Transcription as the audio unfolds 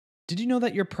Did you know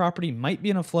that your property might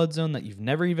be in a flood zone that you've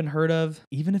never even heard of,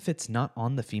 even if it's not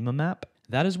on the FEMA map?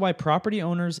 That is why property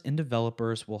owners and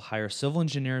developers will hire civil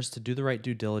engineers to do the right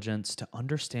due diligence to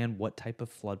understand what type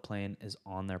of floodplain is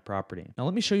on their property. Now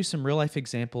let me show you some real life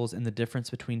examples and the difference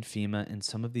between FEMA and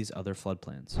some of these other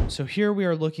floodplains. So here we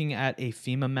are looking at a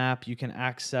FEMA map. You can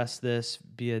access this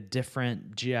via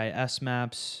different GIS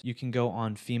maps. You can go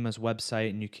on FEMA's website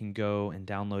and you can go and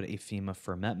download a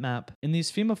FEMA map. And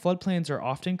these FEMA floodplains are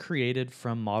often created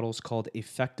from models called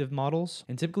effective models.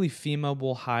 And typically FEMA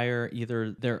will hire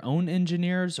either their own engineers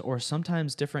or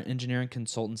sometimes different engineering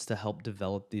consultants to help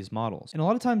develop these models. And a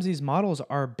lot of times these models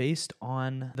are based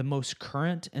on the most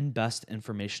current and best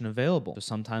information available. So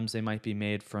sometimes they might be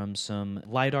made from some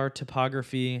LiDAR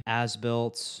topography,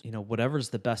 as-built, whatever's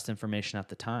the best information at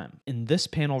the time. And this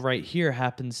panel right here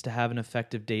happens to have an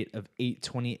effective date of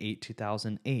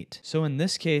 8/28/2008. So in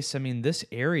this case, this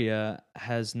area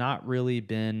has not really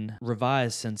been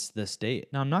revised since this date.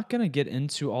 Now, I'm not going to get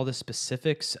into all the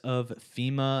specifics of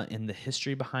FEMA and the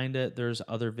history behind it. There's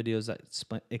other videos that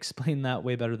explain that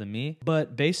way better than me.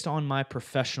 But based on my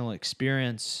professional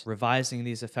experience revising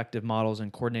these effective models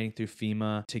and coordinating through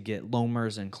FEMA to get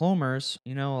LOMers and CLOMers,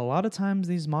 a lot of times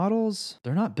these models,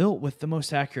 they're not built with the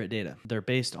most accurate data. They're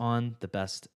based on the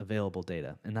best available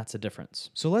data, and that's a difference.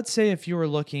 So let's say if you were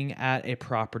looking at a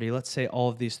property, let's say all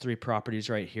of these 3 properties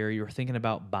right here, you were thinking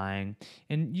about buying,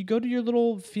 and you go to your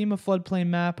little FEMA floodplain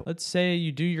map. Let's say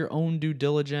you do your own due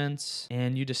diligence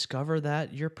and you discover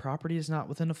that your property is not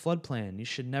within a floodplain. You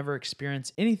should never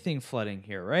experience anything flooding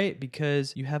here, right?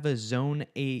 Because you have a zone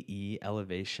AE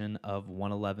elevation of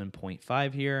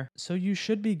 111.5 here. So you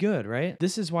should be good, right?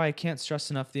 This is why I can't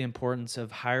stress enough the importance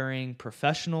of hiring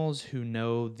professionals who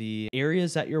know the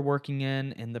areas that you're working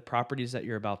in and the properties that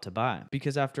you're about to buy.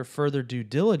 Because after further due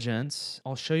diligence,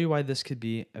 I'll show you why this could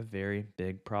be a very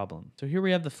big problem. So here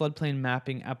we have the floodplain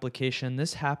mapping application.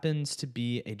 This happens to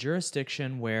be a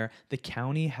jurisdiction where the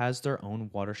county has their own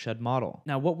watershed model.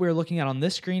 Now, what we're looking at on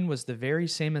this screen was the very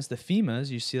same as the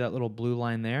FEMA's. You see that little blue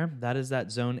line there? That is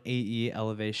that zone AE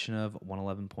elevation of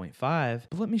 111.5.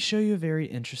 But let me show you a very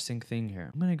interesting thing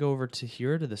here. I'm going to go over to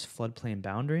here to this floodplain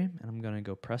boundary, and I'm going to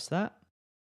go press that.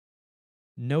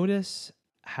 Notice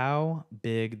how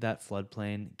big that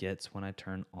floodplain gets when I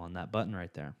turn on that button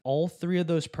right there. All 3 of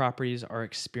those properties are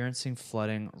experiencing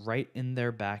flooding right in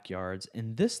their backyards.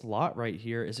 And this lot right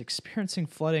here is experiencing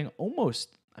flooding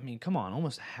almost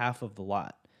half of the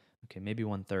lot. Okay, maybe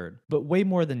 1/3, but way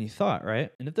more than you thought,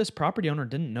 right? And if this property owner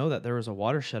didn't know that there was a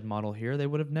watershed model here, they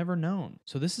would have never known.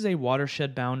 So this is a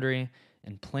watershed boundary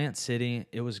in Plant City.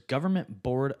 It was government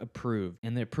board approved,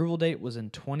 and the approval date was in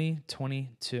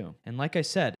 2022. And like I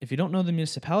said, if you don't know the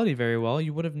municipality very well,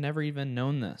 you would have never even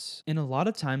known this. And a lot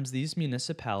of times these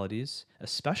municipalities,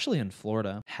 especially in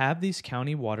Florida, have these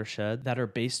county watershed that are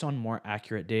based on more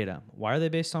accurate data. Why are they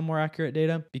based on more accurate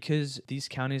data? Because these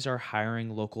counties are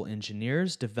hiring local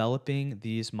engineers, developing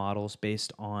these models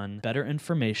based on better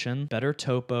information, better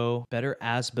topo, better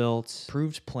as-built,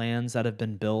 approved plans that have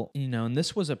been built, and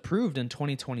this was approved in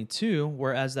 2022,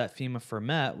 whereas that FEMA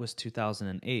Map was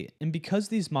 2008. And because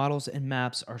these models and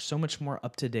maps are so much more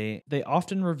up to date, they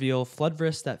often reveal flood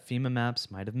risks that FEMA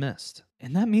maps might have missed.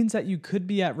 And that means that you could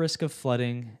be at risk of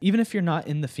flooding, even if you're not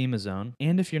in the FEMA zone,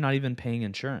 and if you're not even paying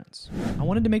insurance. I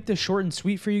wanted to make this short and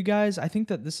sweet for you guys. I think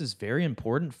that this is very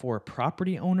important for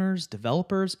property owners,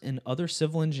 developers, and other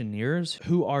civil engineers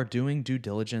who are doing due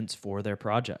diligence for their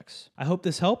projects. I hope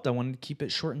this helped. I wanted to keep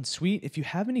it short and sweet. If you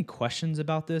have any questions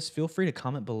about this, feel free to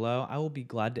comment below. I will be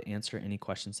glad to answer any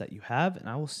questions that you have, and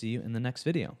I will see you in the next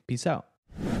video. Peace out.